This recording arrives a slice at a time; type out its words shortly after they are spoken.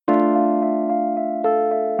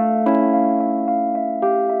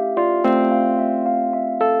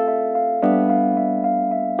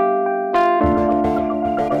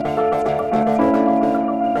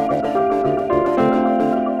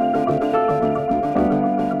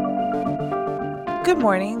Good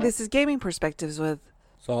morning. This is Gaming Perspectives with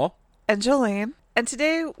Saul? and Jolene. And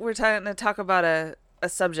today we're going to talk about a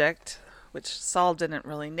subject which Saul didn't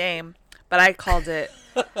really name, but I called it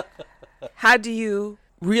How do you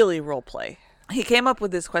really role play? He came up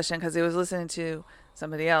with this question because he was listening to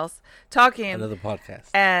somebody else talking. Another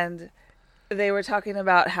podcast. And they were talking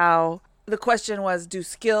about how the question was, do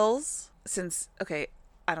skills,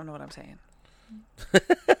 I don't know what I'm saying.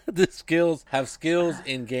 The skills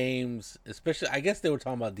in games, especially. I guess they were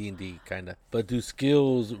talking about D&D kind of, but do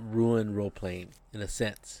skills ruin role playing in a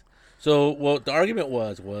sense? So what the argument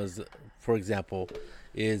was for example,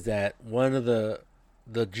 is that one of the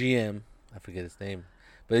GM, I forget his name,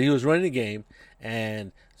 but he was running a game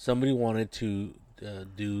and somebody wanted to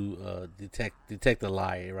detect a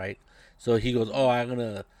lie, right? So he goes, I don't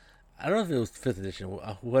know if it was 5th edition,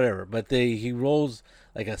 whatever, but he rolls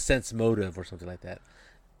like a sense motive or something like that.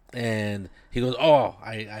 And he goes,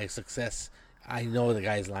 I success. I know the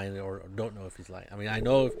guy's lying or don't know if he's lying. I mean, I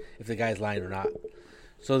know if the guy's lying or not.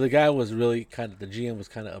 So the guy was really the GM was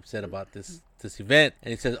kind of upset about this event.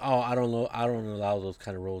 And he says, I don't allow those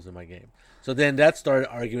kind of roles in my game. So then that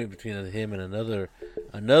started argument between him and another,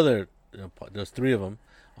 there's 3 of them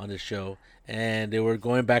on this show. And they were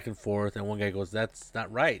going back and forth, and one guy goes, that's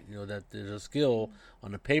not right. That there's a skill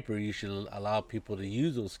on the paper. You should allow people to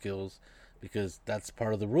use those skills because that's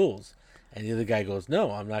part of the rules. And the other guy goes, no,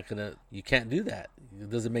 I'm not going to, you can't do that. It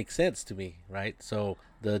doesn't make sense to me, right? So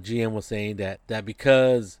the GM was saying that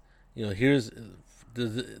because, here's,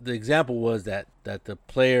 the example was that the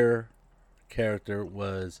player character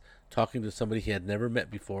was talking to somebody he had never met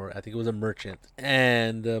before. I think it was a merchant.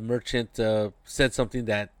 And the merchant said something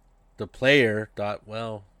that the player thought,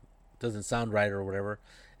 well, doesn't sound right or whatever,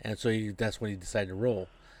 and so that's when he decided to roll.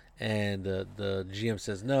 And the GM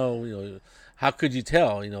says, no, how could you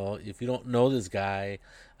tell? If you don't know this guy,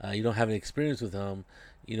 you don't have any experience with him,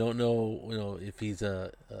 you don't know, if he's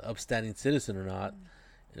a upstanding citizen or not.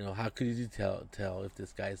 How could you tell if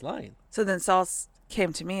this guy is lying? So then Saul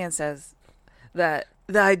came to me and says that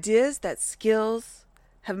the idea is that skills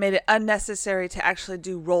have made it unnecessary to actually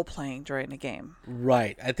do role playing during a game.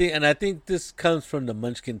 Right. I think this comes from the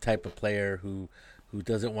Munchkin type of player who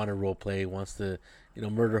doesn't want to role play, wants to,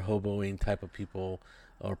 murder hoboing type of people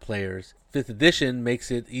or players. 5th edition makes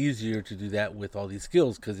it easier to do that with all these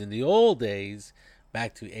skills, because in the old days,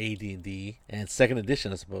 back to AD&D and 2nd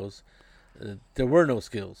edition, I suppose, there were no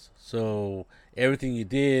skills. So everything you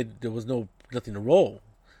did, there was nothing to roll.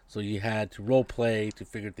 So you had to role play to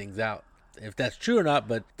figure things out. If that's true or not,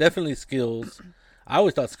 but definitely skills. I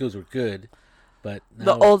always thought skills were good, but now,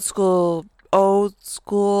 the old school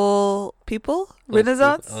people,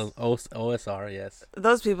 Renaissance, OSR, yes.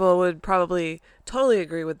 Those people would probably totally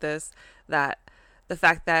agree with this. That the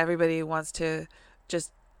fact that everybody wants to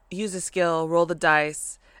just use a skill, roll the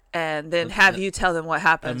dice, and then have you tell them what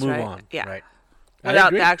happens, and move right? on, Yeah, right.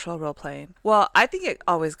 Without the actual role playing. Well, I think it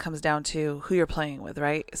always comes down to who you're playing with,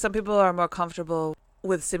 right? Some people are more comfortable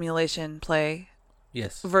with simulation play,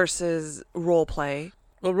 yes, versus role play.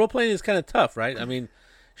 Well, role playing is kind of tough, right? I mean,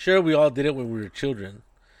 sure, we all did it when we were children,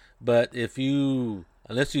 but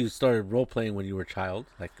unless you started role playing when you were a child,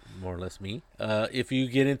 like more or less me, if you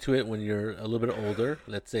get into it when you're a little bit older,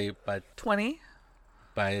 let's say by 20,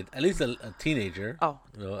 by at least a teenager,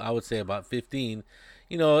 I would say about 15.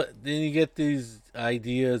 Then you get these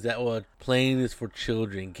ideas that playing is for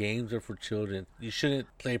children, games are for children. You shouldn't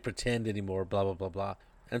play pretend anymore, blah blah blah blah.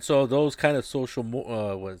 And so those kind of social,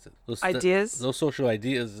 those ideas, those social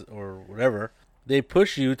ideas or whatever, they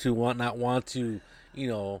push you to not want to,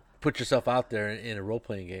 put yourself out there in a role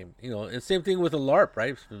playing game. And same thing with a LARP,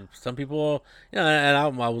 right? Some people, and I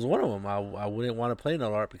was one of them. I wouldn't want to play in a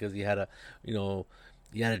LARP because you had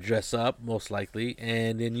to dress up most likely,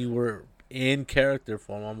 and then you were in character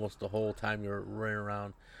for almost the whole time you're running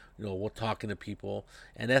around, talking to people,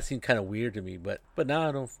 and that seemed kind of weird to me. But now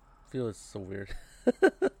I don't feel it's so weird.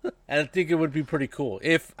 And I think it would be pretty cool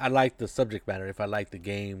if I liked the subject matter, if I liked the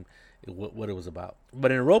game, what it was about.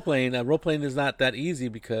 But in role playing is not that easy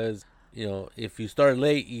because if you start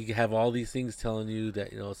late, you have all these things telling you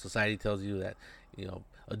that society tells you that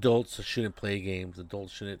adults shouldn't play games,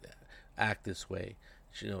 adults shouldn't act this way.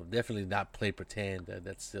 Definitely not play pretend.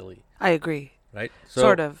 That's silly. I agree. Right?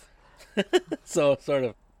 Sort of. So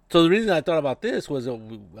the reason I thought about this was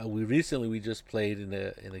we just played in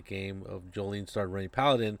a game of Jolene started running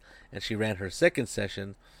Paladin, and she ran her second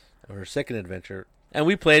session, or her second adventure, and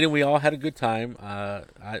we played and we all had a good time. I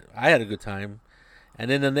had a good time,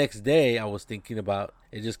 and then the next day I was thinking about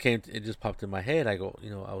it. Just popped in my head. I go,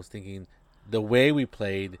 I was thinking the way we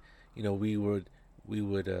played. We would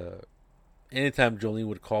anytime Jolene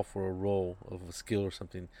would call for a roll of a skill or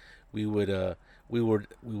something, we would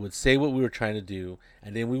say what we were trying to do,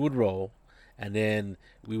 and then we would roll, and then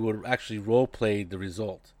we would actually role play the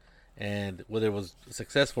result, and whether it was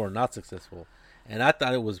successful or not successful. And I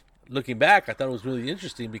thought it was, looking back, I thought it was really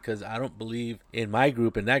interesting because I don't believe in my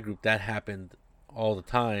group and that group that happened all the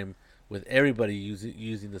time with everybody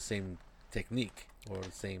using the same technique or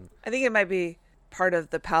the same. I think it might be part of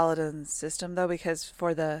the paladin system though, because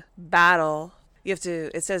for the battle you have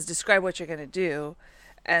to, it says describe what you're going to do,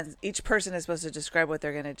 and each person is supposed to describe what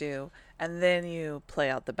they're going to do, and then you play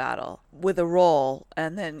out the battle with a roll,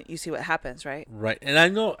 and then you see what happens, right? Right. And I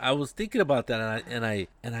know I was thinking about that, and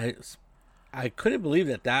I couldn't believe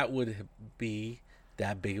that would be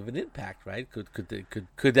that big of an impact, right?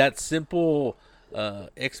 Could that simple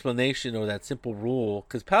explanation or that simple rule,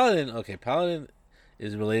 because Paladin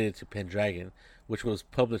is related to Pendragon, which was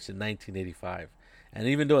published in 1985, and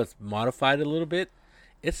even though it's modified a little bit,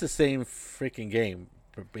 it's the same freaking game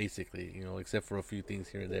basically, except for a few things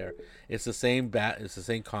here and there. It's the same it's the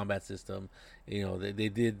same combat system. They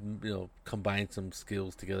did combine some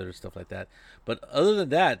skills together and stuff like that, but other than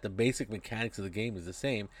that, the basic mechanics of the game is the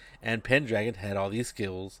same. And Pendragon had all these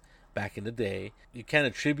skills back in the day. You can't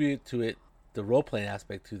attribute to it the role-playing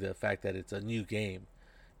aspect to the fact that it's a new game,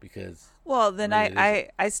 because well, then I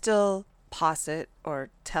still posit or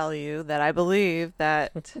tell you that I believe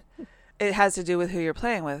that it has to do with who you're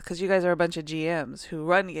playing with, because you guys are a bunch of GMs who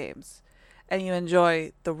run games and you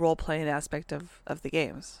enjoy the role-playing aspect of the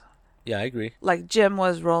games. Yeah, I agree. Like Jim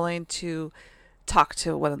was rolling to talk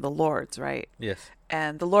to one of the lords, right? Yes.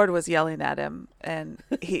 And the lord was yelling at him, and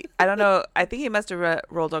I don't know, I think he must have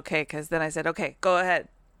rolled okay, because then I said, okay, go ahead,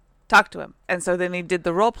 talk to him. And so then he did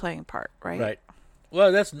the role-playing part, right? Right.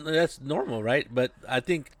 Well, that's normal, right? But I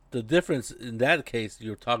think the difference in that case,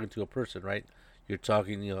 you're talking to a person, right? You're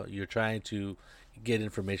talking, you're trying to get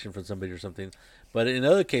information from somebody or something. But in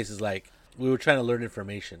other cases, like we were trying to learn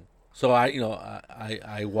information. So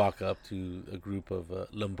I walk up to a group of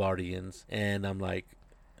Lombardians, and I'm like,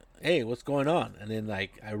 hey, what's going on? And then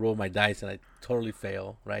like I roll my dice and I totally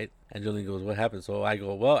fail, right? And Jolene goes, what happened? So I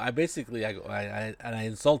go, well, I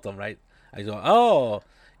insult them, right? I go, oh,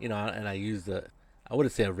 and I use I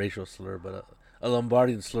wouldn't say a racial slur, but a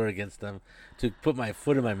Lombardian slur against them to put my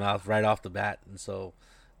foot in my mouth right off the bat, and so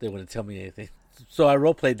they wouldn't tell me anything. So I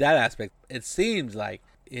role played that aspect. It seems like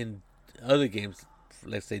in other games,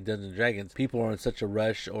 let's say Dungeons and Dragons, people are in such a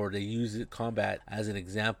rush, or they use combat as an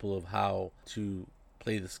example of how to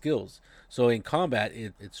play the skills. So in combat,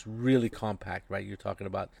 it's really compact, right? You're talking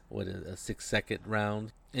about a 6-second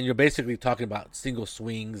round, and you're basically talking about single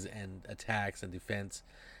swings and attacks and defense.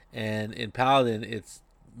 And in Paladin, it's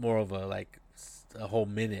more of a whole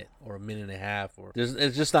minute or a minute and a half, or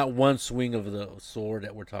it's just not one swing of the sword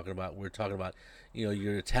that we're talking about. We're talking about,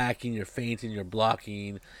 you're attacking, you're feinting, you're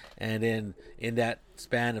blocking, and then in that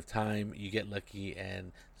span of time, you get lucky,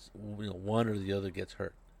 and one or the other gets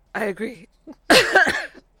hurt. I agree.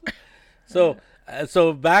 So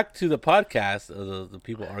back to the podcast, the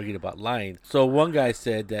people argued about lying. So one guy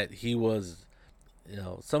said that he was,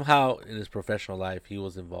 somehow in his professional life, he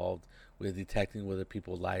was involved with detecting whether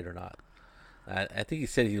people lied or not. I think he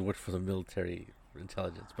said he worked for the military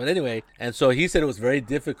intelligence. But anyway, and so he said it was very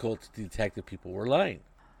difficult to detect if people were lying.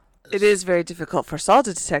 It is very difficult for Saul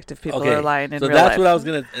to detect if people are lying in real life.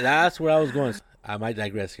 So that's where I was going. I might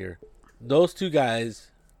digress here. Those two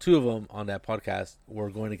guys, two of them on that podcast,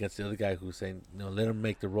 were going against the other guy who was saying, let him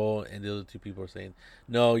make the roll. And the other two people are saying,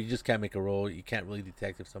 no, you just can't make a roll. You can't really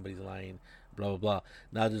detect if somebody's lying, blah, blah, blah.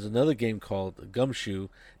 Now, there's another game called Gumshoe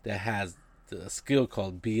that has a skill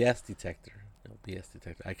called BS Detector. BS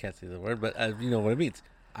Detector. I can't say the word, but you know what it means.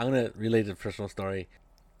 I'm going to relate a personal story.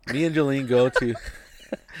 Me and Jolene go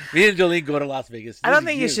to Las Vegas. I don't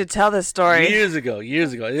think you should tell this story. Years ago.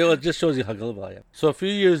 It just shows you how gullible I am. So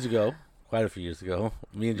quite a few years ago,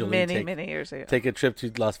 me and Jolene many years ago, take a trip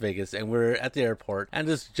to Las Vegas, and we're at the airport, and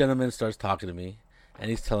this gentleman starts talking to me, and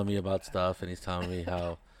he's telling me about stuff, and he's telling me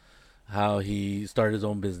how he started his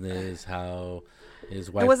own business, how his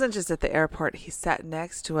wife... It wasn't just at the airport. He sat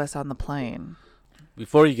next to us on the plane.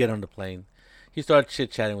 Before you get on the plane, he started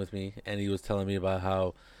chit-chatting with me, and he was telling me about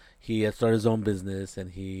how he had started his own business,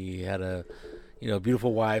 and he had a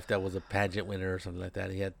beautiful wife that was a pageant winner or something like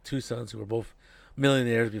that. He had 2 sons who were both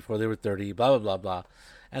millionaires before they were 30, blah, blah, blah, blah.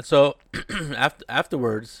 And so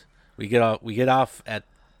afterwards, we get off at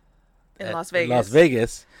Las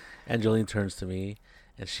Vegas, and Jolene turns to me,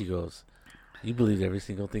 and she goes, you believed every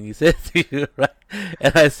single thing he said to you, right?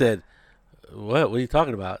 And I said, what are you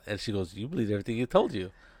talking about? And she goes, you believed everything he told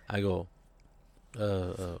you. I go,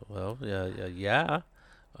 well, yeah.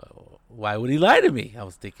 why would he lie to me? I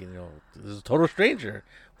was thinking, this is a total stranger.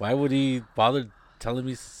 Why would he bother telling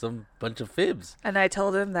me some bunch of fibs? And I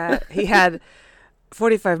told him that he had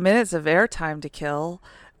 45 minutes of airtime to kill,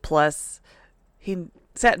 plus he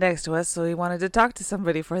sat next to us, so he wanted to talk to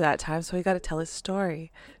somebody for that time, so he got to tell his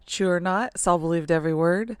story. True or not, Saul believed every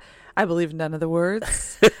word. I believed none of the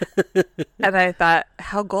words. And I thought,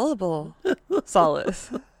 how gullible Saul is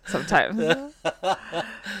sometimes.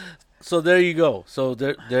 So there you go. So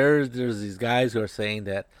there's these guys who are saying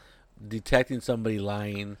that detecting somebody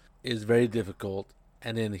lying is very difficult,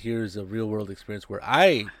 and then here's a real world experience where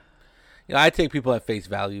I take people at face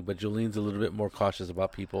value, but Jolene's a little bit more cautious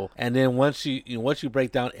about people. And then once you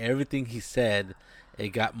break down everything he said, it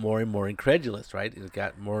got more and more incredulous, right? It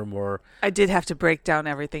got more and more. I did have to break down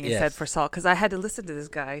everything he Yes. said for Saul, because I had to listen to this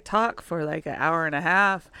guy talk for like an hour and a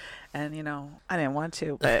half, and I didn't want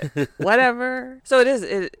to, but whatever. So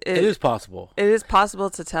it is possible. It is possible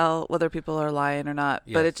to tell whether people are lying or not,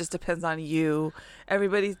 but Yes. it just depends on you.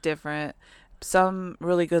 Everybody's different. Some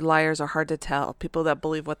really good liars are hard to tell, people that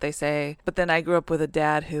believe what they say. But then I grew up with a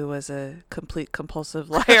dad who was a complete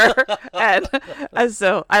compulsive liar. and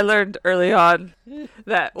so I learned early on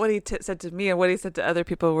that what he said to me and what he said to other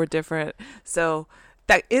people were different. So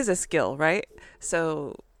that is a skill, right?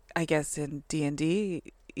 So I guess in D&D,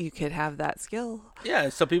 you could have that skill. Yeah,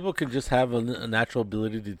 some people could just have a natural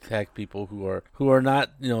ability to detect people who are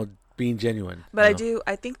not, being genuine. But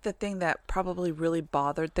I think the thing that probably really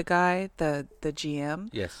bothered the guy, the GM,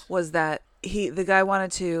 Yes. was that the guy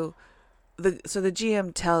wanted to, so the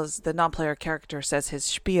GM tells the non-player character, says his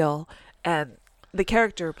spiel, and the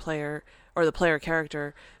character player or the player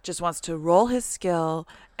character just wants to roll his skill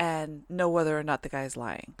and know whether or not the guy's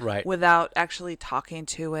lying. Right. Without actually talking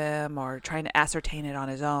to him or trying to ascertain it on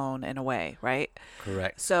his own in a way, right?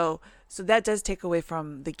 Correct. So that does take away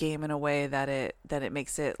from the game in a way that it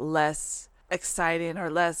makes it less exciting or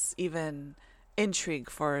less even intrigue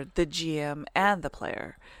for the GM and the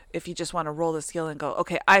player. If you just want to roll the skill and go,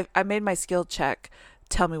 okay, I made my skill check,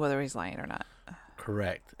 tell me whether he's lying or not.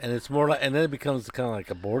 Correct. And it's more like, and then it becomes kind of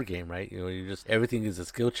like a board game, right? You just, everything is a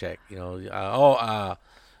skill check.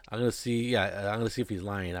 I'm gonna see. Yeah, I'm gonna see if he's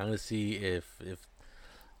lying. I'm gonna see if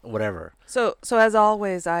whatever. So as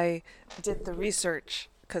always, I did the research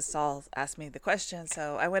because Saul asked me the question.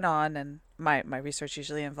 So I went on, and my research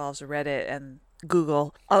usually involves Reddit and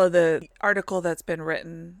Google. All of the article that's been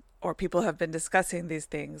written or people have been discussing these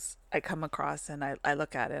things, I come across and I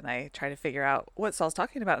look at it and I try to figure out what Saul's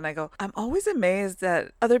talking about. And I go, I'm always amazed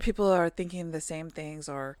that other people are thinking the same things,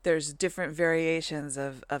 or there's different variations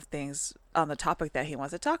of things on the topic that he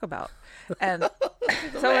wants to talk about. And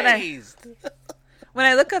so when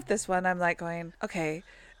I look up this one, I'm like going, okay,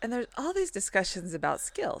 and there's all these discussions about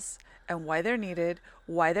skills and why they're needed,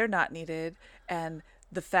 why they're not needed, and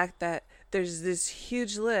the fact that there's this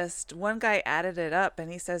huge list. One guy added it up,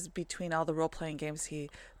 and he says between all the role-playing games he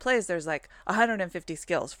plays, there's like 150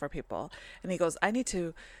 skills for people. And he goes, I need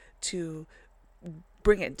to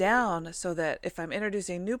bring it down so that if I'm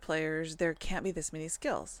introducing new players, there can't be this many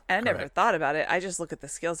skills. And I never thought about it. I just look at the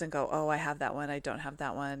skills and go, oh, I have that one, I don't have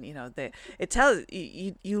that one. It tells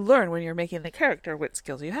you learn when you're making the character what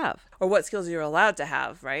skills you have or what skills you're allowed to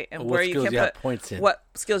have, right? And what where you can put points in. What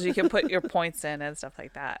skills you can put your points in and stuff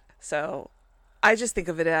like that. So I just think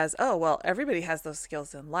of it as, oh, well, everybody has those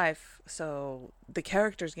skills in life, so the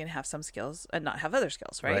character's going to have some skills and not have other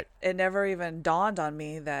skills, right? It never even dawned on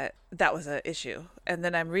me that was an issue. And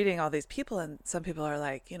then I'm reading all these people, and some people are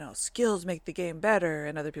like, skills make the game better,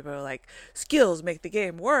 and other people are like, skills make the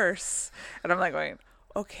game worse. And I'm like going,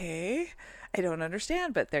 okay, I don't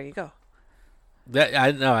understand, but there you go.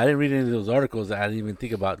 I didn't read any of those articles. I didn't even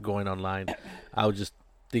think about going online. I was just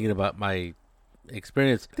thinking about my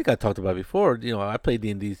experience. I think I talked about it before. I played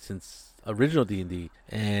D&D since original D&D,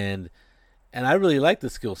 and I really like the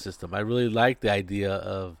skill system. I really like the idea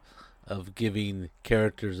of giving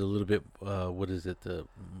characters a little bit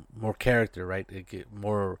more character, right? Get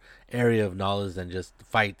more area of knowledge than just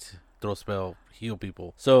fight, throw spell, heal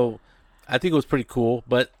people. So I think it was pretty cool,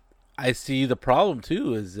 but I see the problem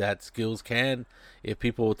too is that skills can, if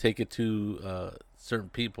people take it to certain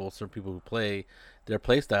people who play, their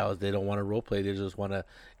play styles, they don't want to role play. They just want to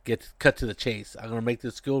cut to the chase. I'm going to make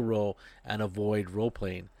this skill roll and avoid role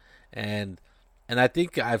playing. And I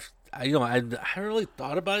think I haven't really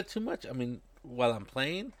thought about it too much. I mean, while I'm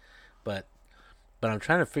playing, but I'm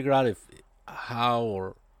trying to figure out if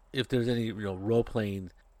there's any role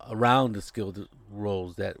playing around the skill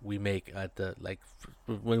roles that we make at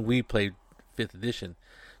when we played 5th edition.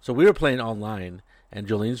 So we were playing online, and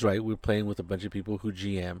Jolene's right. We were playing with a bunch of people who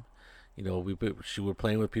GM. We were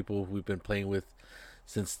playing with people we've been playing with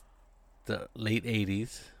since the late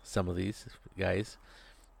 80s, some of these guys,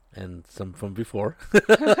 and some from before,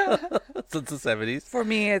 since the 70s. For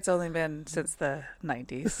me, it's only been since the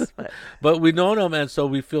 90s. But we know them, and so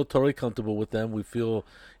we feel totally comfortable with them. We feel,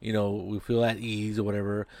 we feel at ease or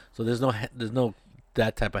whatever. So there's no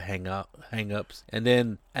that type of hang-ups. And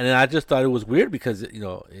then I just thought it was weird because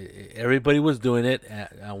everybody was doing it.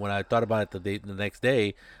 When I thought about it the next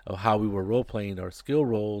day of how we were role playing our skill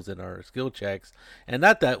rolls and our skill checks, and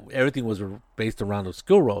not that everything was based around the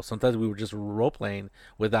skill roll. Sometimes we were just role playing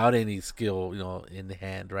without any skill in the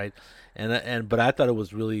hand, right? But I thought it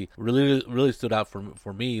was really really really stood out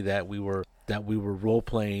for me that we were role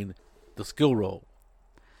playing the skill roll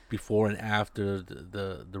before and after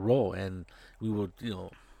the roll, and we would,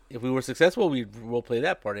 if we were successful, we'd role play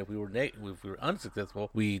that part. If we were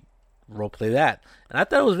unsuccessful, we role play that. And I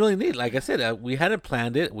thought it was really neat. Like I said, we hadn't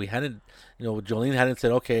planned it. We hadn't, Jolene hadn't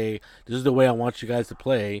said, okay, this is the way I want you guys to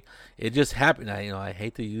play. It just happened. I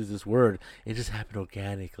hate to use this word. It just happened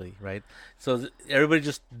organically, right? So everybody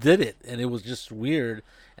just did it, and it was just weird.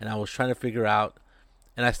 And I was trying to figure out,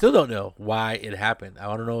 and I still don't know why it happened.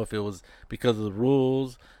 I don't know if it was because of the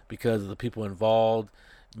rules, because of the people involved.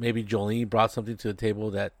 Maybe Jolene brought something to the table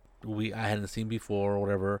that I hadn't seen before or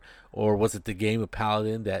whatever. Or was it the game of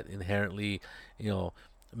Paladin that inherently,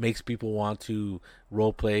 makes people want to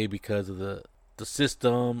role play because of the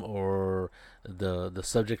system or the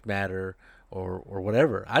subject matter or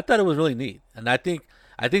whatever. I thought it was really neat. And I think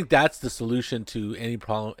that's the solution to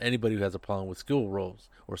anybody who has a problem with skill rolls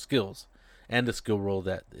or skills, and the skill roll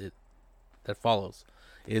that follows,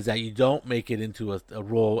 is that you don't make it into a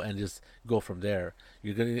role and just go from there.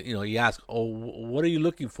 You're gonna, you ask, what are you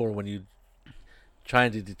looking for when you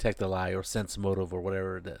trying to detect a lie or sense motive or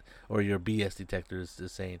whatever or your BS detector is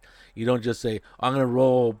saying. You don't just say, I'm gonna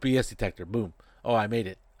roll BS detector, boom. Oh, I made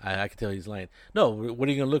it. I can tell he's lying. No, what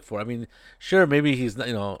are you gonna look for? I mean, sure, maybe he's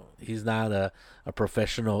not, he's not a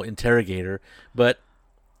professional interrogator, but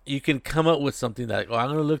you can come up with something like, I'm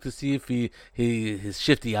gonna look to see if his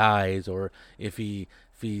shifty eyes, or if he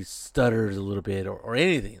stutters a little bit, or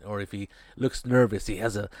anything, or if he looks nervous. He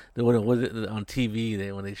has on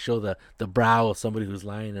TV when they show the brow of somebody who's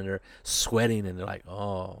lying and they're sweating, and they're like,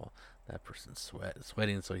 oh, that person's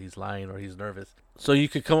sweating, so he's lying or he's nervous. So you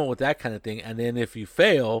could come up with that kind of thing, and then if you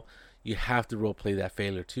fail, you have to role play that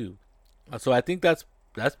failure too. So I think that's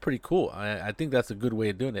pretty cool. I think that's a good way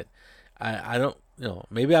of doing it. I don't,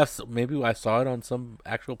 maybe I saw it on some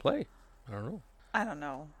actual play. I don't know. I don't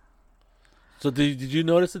know. So did you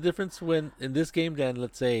notice a difference when in this game than,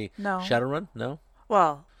 let's say, no. Shadowrun? No.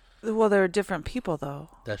 Well, there are different people though.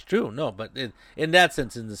 That's true. No, but in that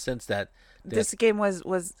sense, in the sense that this game was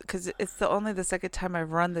because it's only the second time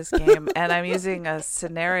I've run this game, and I'm using a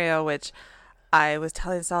scenario which I was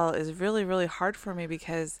telling Saul is really really hard for me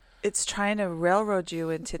because it's trying to railroad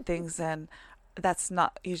you into things, and that's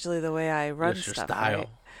not usually the way I run stuff. Your style. Right?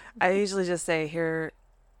 I usually just say here,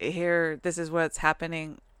 this is what's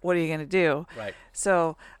happening. What are you going to do? Right.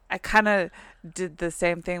 So I kind of did the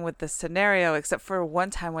same thing with the scenario, except for one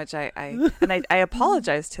time, which I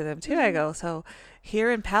apologized to them too. I go, so here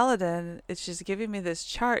in Paladin, it's just giving me this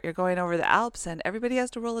chart. You're going over the Alps, and everybody has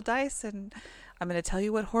to roll a dice, and I'm going to tell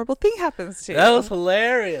you what horrible thing happens to you. That was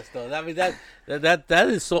hilarious, though. I mean, that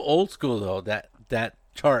is so old school, though. That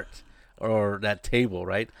chart or that table,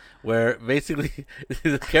 right? Where basically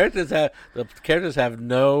the characters have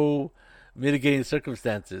no mitigating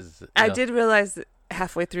circumstances. I did realize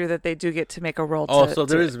halfway through that they do get to make a roll. So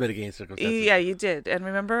there is mitigating circumstances. Yeah, you did. And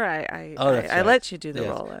remember, I right. let you do the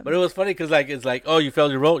roll. But it was funny because it's like, oh, you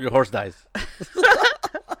failed your roll, your horse dies.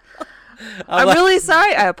 I'm really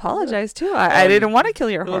sorry. I apologize too. I didn't want to kill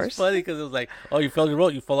your horse. It was funny because it was like, oh, you failed your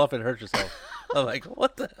roll, you fall off and hurt yourself. I'm like,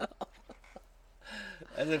 what the hell?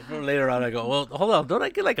 And then from later on, I go, well, hold on, don't I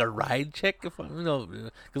get like a ride check if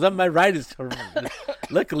because my ride is,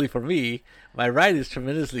 luckily for me, my ride is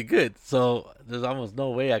tremendously good. So there's almost no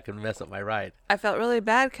way I can mess up my ride. I felt really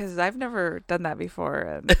bad because I've never done that before,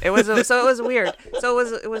 and it was weird. So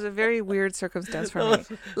it was a very weird circumstance for me.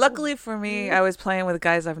 Luckily for me, I was playing with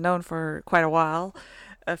guys I've known for quite a while,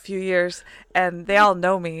 a few years, and they all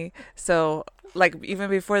know me. So like even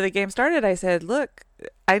before the game started, I said, look,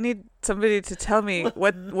 I need somebody to tell me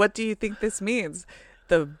what do you think this means?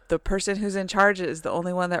 The person who's in charge is the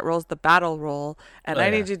only one that rolls the battle roll, and I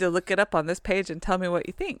need you to look it up on this page and tell me what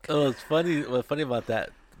you think. Oh, it's funny. What's funny about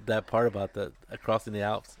that part about the crossing the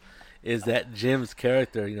Alps is that Jim's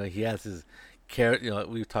character, he has his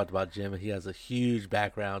we've talked about Jim, and he has a huge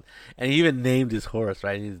background, and he even named his horse,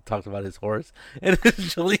 right? He talked about his horse, and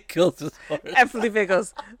Jolie kills his horse. And Felipe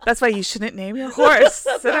goes, "That's why you shouldn't name your horse."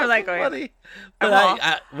 And I'm like, funny. But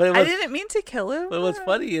I didn't mean to kill him. But what's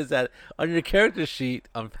funny is that on your character sheet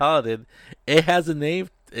on Paladin, it has a name.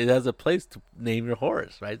 It has a place to name your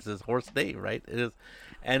horse, right? It says horse name, right? It is,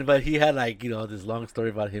 but he had this long story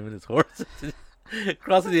about him and his horse.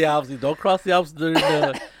 Crossing the Alps. You don't cross the Alps during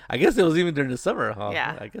I guess it was even during the summer, huh?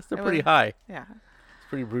 Yeah. I guess they're pretty high. Yeah. It's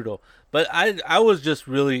pretty brutal. But I was just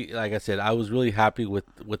really, like I said, I was really happy with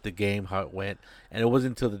the game, how it went. And it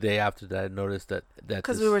wasn't until the day after that I noticed that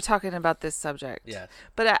because we were talking about this subject. Yeah.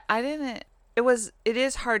 But I didn't. It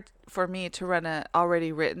is hard for me to run a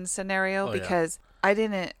already written scenario because I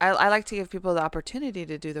didn't. I like to give people the opportunity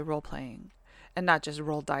to do the role playing, and not just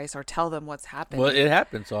roll dice or tell them what's happening. Well, it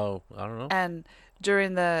happened, so I don't know. And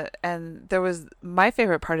there was my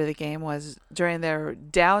favorite part of the game was during their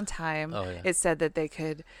downtime. Oh, yeah. It said that they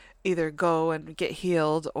could either go and get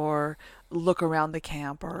healed or look around the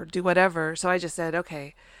camp or do whatever. So I just said,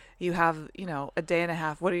 okay, you have a day and a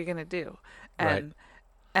half. What are you gonna do? And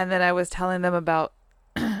then I was telling them about.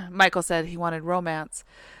 Michael said he wanted romance,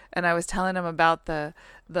 and I was telling him about the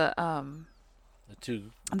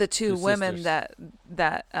two women that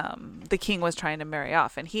the king was trying to marry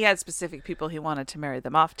off, and he had specific people he wanted to marry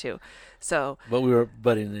them off to. So, but we were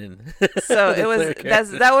butting in. So it was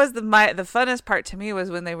that was the funnest part to me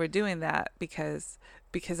was when they were doing that because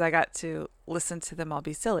I got to listen to them all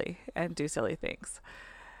be silly and do silly things.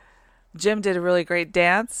 Jim did a really great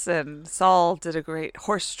dance, and Saul did a great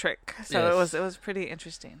horse trick. So yes. It was pretty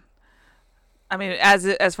interesting. I mean,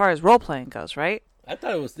 as far as role playing goes, right? I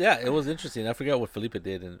thought it was interesting. I forgot what Felipe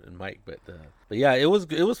did and Mike, but yeah, it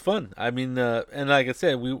was fun. I mean, and like I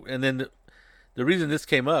said, the reason this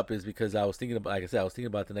came up is because I was thinking about, like I said, I was thinking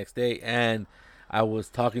about the next day, and I was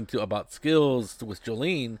talking about skills with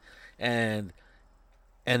Jolene, and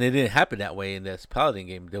it didn't happen that way in this Paladin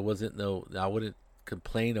game. There wasn't I wouldn't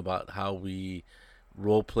complain about how we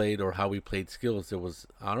role played or how we played skills.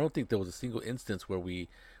 I don't think there was a single instance where we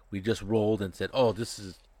just rolled and said, oh, this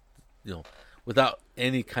is, without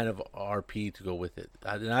any kind of RP to go with it.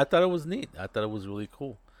 And I thought it was neat. I thought it was really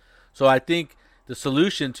cool. So I think the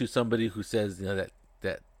solution to somebody who says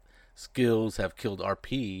that skills have killed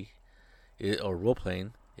RP or role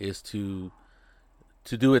playing is to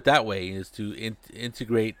do it that way, is to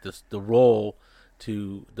integrate the role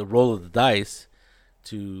to the roll of the dice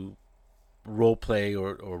to role play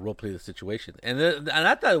or role play the situation. And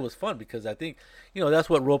I thought it was fun because I think that's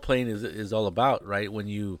what role playing is all about, right? When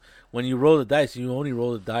you roll the dice, you only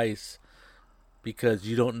roll the dice because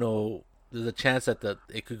you don't know. There's a chance that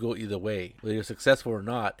it could go either way, whether you're successful or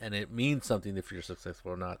not, and it means something if you're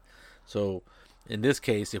successful or not. So in this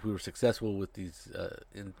case, if we were successful with these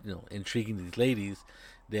intriguing these ladies,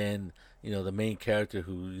 then the main character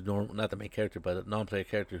not the main character but a non-player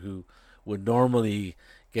character who would normally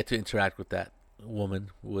get to interact with that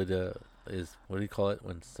woman is, what do you call it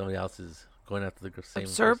when somebody else is going after the same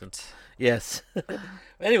person? Yes.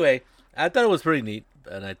 Anyway, I thought it was pretty neat,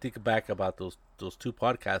 and I think back about those two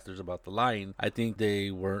podcasters about the lying. I think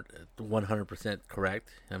they weren't 100% correct.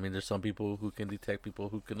 I mean, there's some people who can detect people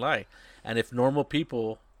who can lie, and if normal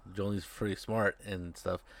people, Jolene's pretty smart and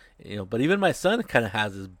stuff, but even my son kind of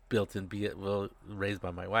has this built-in BS, well, raised by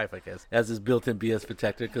my wife, I guess, has this built-in BS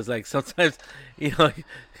detector, because like sometimes,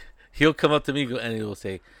 he'll come up to me and he'll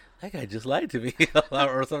say, that guy just lied to me,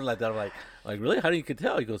 or something like that. I'm like, really? How do you could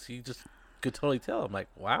tell? He goes, you just could totally tell. I'm like,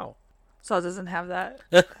 wow. Saul doesn't have that.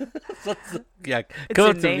 Yeah,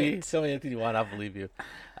 come up to me, tell me anything you want, I'll believe you.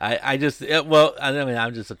 I mean,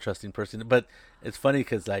 I'm just a trusting person, but it's funny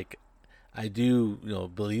because like I do,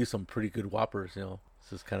 believe some pretty good whoppers. It's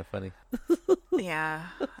just kind of funny. Yeah,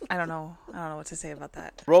 I don't know what to say about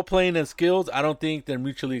that. Role playing and skills, I don't think they're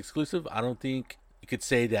mutually exclusive. I don't think you could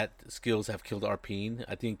say that skills have killed RPing.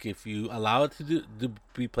 I think if you allow it to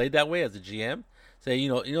be played that way as a GM. Say,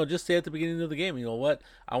 just say at the beginning of the game, what?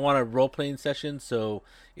 I want a role-playing session, so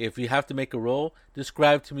if you have to make a roll,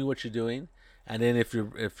 describe to me what you're doing. And then if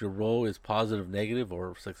your roll is positive, negative,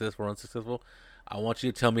 or successful or unsuccessful, I want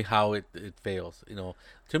you to tell me how it fails.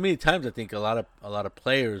 Too many times I think a lot of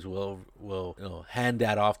players will hand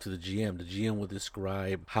that off to the GM. The GM will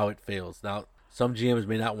describe how it fails. Now, some GMs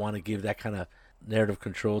may not want to give that kind of narrative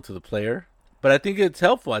control to the player. But I think it's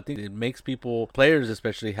helpful. I think it makes players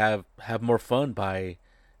especially, have more fun by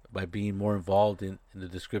being more involved in the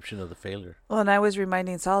description of the failure. Well, and I was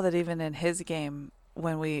reminding Saul that even in his game,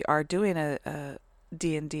 when we are doing a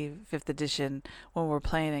D&D 5th edition, when we're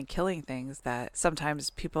playing and killing things, that sometimes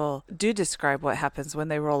people do describe what happens when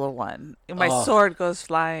they roll a 1. My sword goes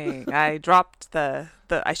flying. I dropped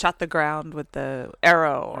I shot the ground with the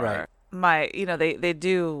arrow, or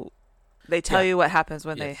they tell you what happens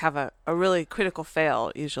when they have a really critical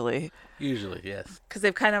fail, usually. Usually, yes. Because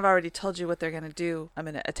they've kind of already told you what they're going to do. I'm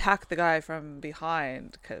going to attack the guy from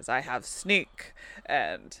behind because I have sneak,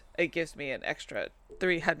 and it gives me an extra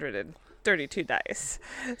 332 dice.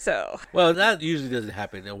 So, well, that usually doesn't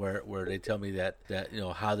happen where they tell me that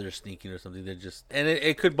how they're sneaking or something. They're just, and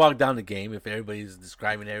it could bog down the game if everybody's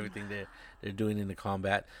describing everything they're doing in the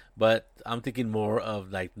combat. But I'm thinking more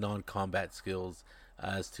of like non-combat skills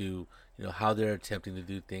as to how they're attempting to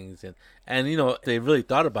do things, and if they really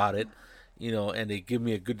thought about it, and they give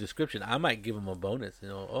me a good description, I might give them a bonus.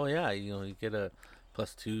 You get a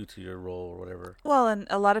 +2 to your roll or whatever. Well, and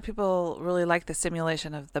a lot of people really like the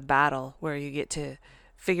simulation of the battle, where you get to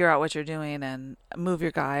figure out what you're doing and move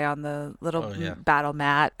your guy on the little battle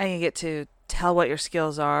mat, and you get to tell what your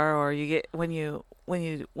skills are, or you get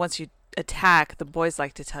once you attack, the boys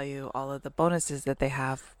like to tell you all of the bonuses that they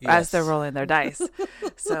have as they're rolling their dice.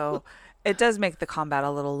 So it does make the combat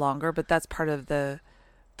a little longer, but that's part of the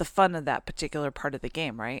fun of that particular part of the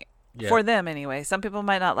game, right? Yeah. For them anyway. Some people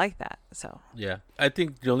might not like that. So yeah, I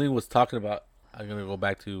think Jolene was talking about, I'm going to go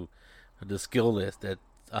back to the skill list, that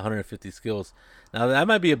 150 skills. Now that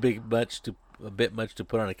might be a bit much to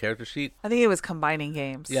put on a character sheet. I think it was combining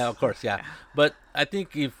games. Yeah, of course, yeah. But I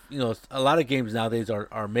think if a lot of games nowadays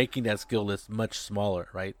are making that skill list much smaller,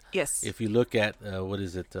 right? Yes. If you look at what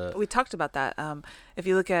is it? We talked about that. If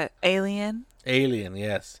you look at Alien,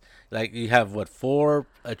 yes. Like you have 4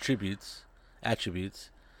 attributes,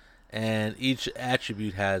 and each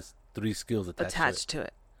attribute has 3 skills attached to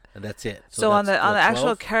it. And that's it. So on the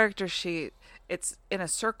actual character sheet, it's in a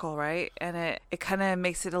circle, right? And it kind of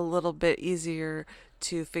makes it a little bit easier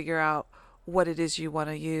to figure out what it is you want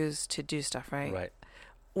to use to do stuff, right? Right.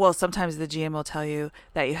 Well, sometimes the GM will tell you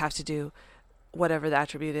that you have to do whatever the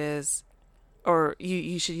attribute is, or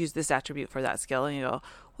you should use this attribute for that skill. And you go,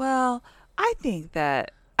 well, I think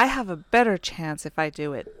that I have a better chance if I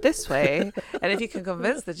do it this way. And if you can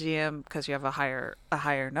convince the GM, because you have a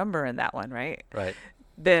higher number in that one, right? Right.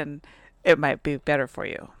 Then it might be better for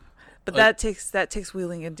you. But that takes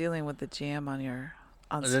wheeling and dealing with the GM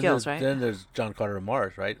on skills, right? Then there's John Carter of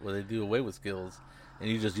Mars, right, where they do away with skills, and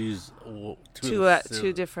you just use two of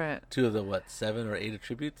the 7 or 8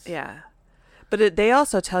 attributes. Yeah, but they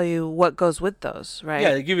also tell you what goes with those, right?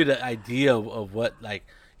 Yeah, they give you the idea of what, like,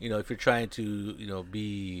 if you're trying to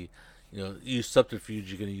use subterfuge,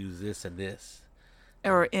 you're going to use this and this,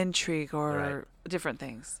 or intrigue, or different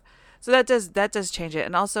things. So that does change it,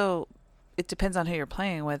 and also it depends on who you're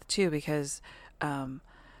playing with too, because in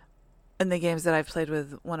the games that I've played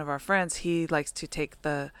with one of our friends, he likes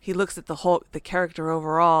to he looks at the character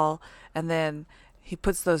overall, and then he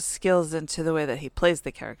puts those skills into the way that he plays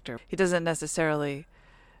the character. He doesn't necessarily,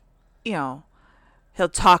 he'll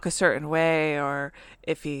talk a certain way, or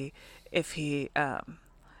if he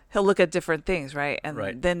he'll look at different things, right?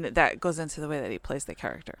 And then that goes into the way that he plays the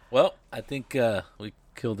character. Well, I think we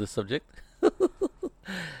killed this subject.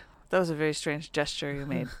 That was a very strange gesture you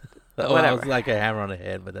made. Well, it was like a hammer on the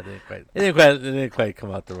head, but it didn't quite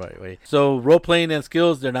come out the right way. So role playing and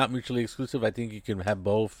skills, they're not mutually exclusive. I think you can have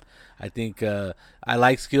both. I think I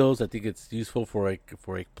like skills. I think it's useful for a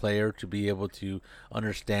player to be able to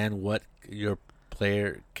understand what your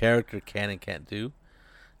player character can and can't do,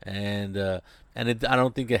 and I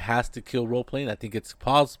don't think it has to kill role playing. I think it's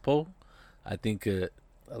possible. I think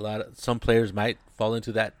some players might fall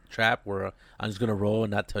into that trap where I'm just gonna roll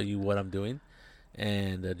and not tell you what I'm doing,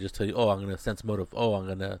 and just tell you, I'm gonna sense motive. I'm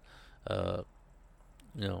gonna, I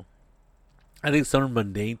think some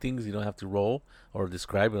mundane things you don't have to roll or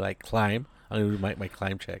describe, like climb. I'm gonna do my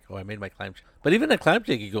climb check. I made my climb check. But even a climb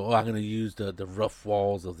check, you go, I'm gonna use the rough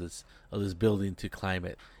walls of this building to climb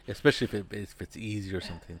it, especially if it's easy or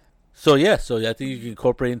something. So I think you can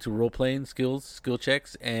incorporate into role playing skills, skill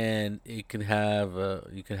checks, and you can have a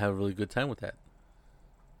really good time with that.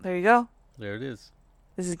 There you go. There it is.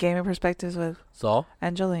 This is Gaming Perspectives with Saul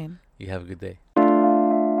and Jolene. You have a good day.